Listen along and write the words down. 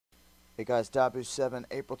Hey guys, Dabu 7,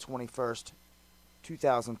 April 21st,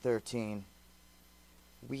 2013.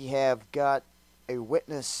 We have got a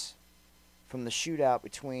witness from the shootout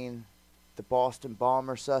between the Boston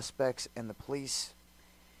bomber suspects and the police.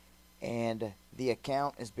 And the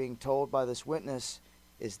account is being told by this witness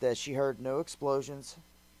is that she heard no explosions,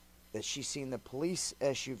 that she seen the police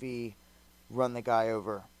SUV run the guy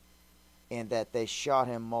over, and that they shot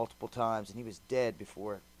him multiple times and he was dead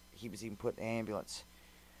before he was even put in the ambulance,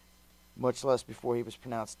 much less before he was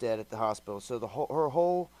pronounced dead at the hospital. So her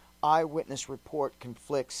whole eyewitness report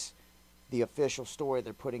conflicts the official story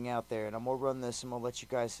they're putting out there, and I'm going to run this and I'm going to let you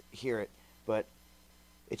guys hear it, but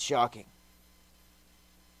it's shocking.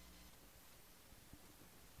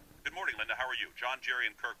 Good morning, Linda. How are you? John, Jerry,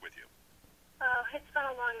 and Kirk with you. Oh, it's been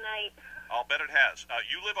a long night. I'll bet it has.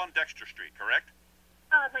 You live on Dexter Street, correct?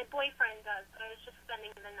 My boyfriend does, but I was just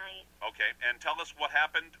spending the night. Okay, and tell us what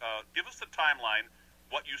happened. Give us the timeline,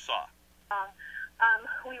 what you saw.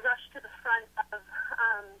 We rushed to the front of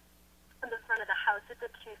the house. It's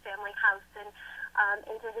a two-family house, and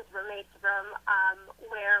into his roommate's room,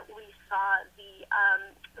 where we saw the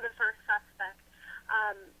first suspect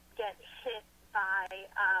get hit by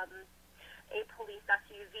a police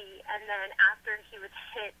SUV, and then after he was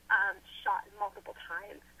hit, shot multiple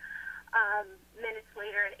times. Minutes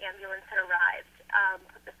later, an ambulance had arrived,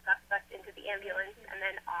 put the suspect into the ambulance, and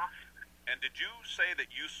then off. And did you say that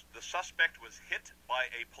the suspect was hit by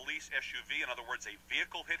a police SUV? In other words, a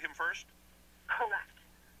vehicle hit him first? Correct.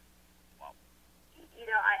 Wow. You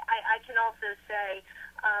know, I can also say,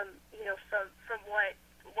 from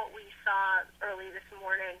what we saw early this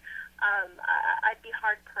morning, I'd be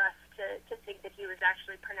hard-pressed to think that he was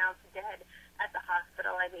actually pronounced dead at the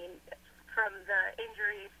hospital. I mean, from the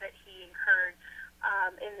injuries that he incurred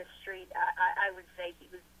in the street, I would say he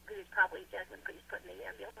was probably dead when he was put in the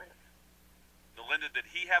ambulance. Linda, did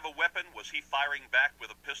he have a weapon? Was he firing back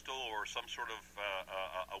with a pistol or some sort of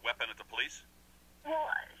a weapon at the police?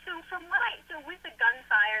 Well, so with the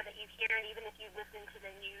gunfire that you hear, and even if you listen to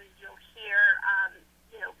the news, you'll hear,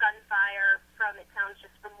 gunfire from, it sounds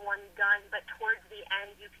just from one gun, but towards the end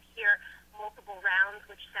you could hear multiple rounds,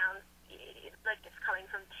 which sounds like it's coming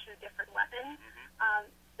from two different weapons. Mm-hmm.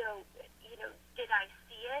 Did I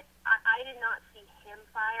see it? I did not see him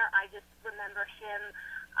fire. I just remember him,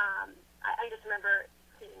 I just remember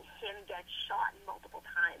seeing him get shot multiple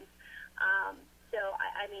times.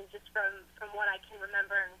 Just from what I can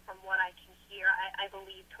remember and from what I can hear, I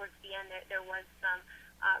believe towards the end there was some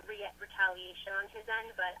retaliation on his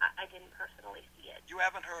end, but I didn't personally see it. You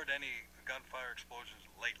haven't heard any gunfire explosions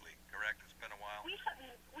lately, correct? It's been a while. We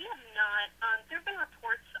have not. There have been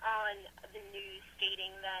reports on the news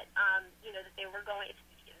stating that that they were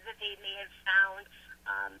that they may have found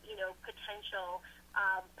potential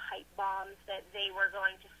pipe bombs that they were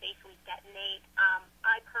going to safely detonate.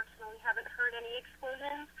 I personally haven't heard any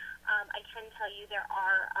explosions. I can tell you there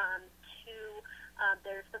are two.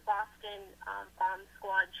 There's the Boston bomb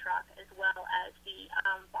squad truck as well as the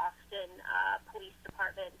Boston Police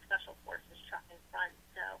Department Special Forces truck in front.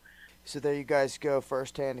 So there you guys go.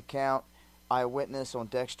 First-hand account. Eyewitness on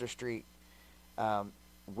Dexter Street.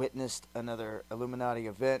 Witnessed another iLLuminati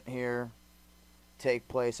event here take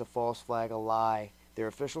place. A false flag, a lie. Their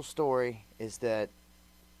official story is that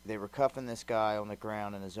they were cuffing this guy on the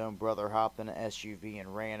ground and his own brother hopped in an SUV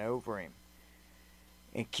and ran over him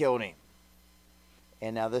and killed him.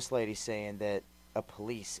 And now this lady's saying that a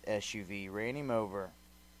police SUV ran him over,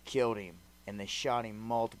 killed him, and they shot him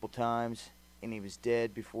multiple times, and he was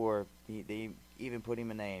dead before they even put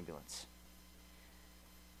him in the ambulance.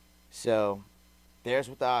 So there's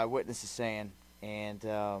what the eyewitness is saying, and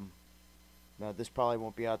this probably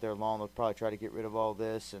won't be out there long. They'll probably try to get rid of all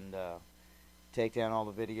this and take down all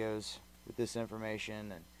the videos with this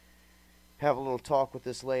information and have a little talk with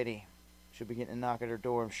this lady. She'll be getting a knock at her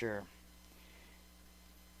door, I'm sure.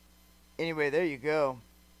 Anyway, there you go.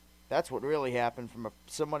 That's what really happened from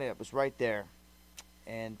somebody that was right there.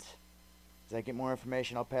 And as I get more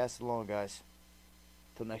information, I'll pass it along, guys.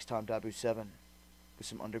 Till next time, Dabu 7 with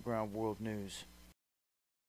some underground world news.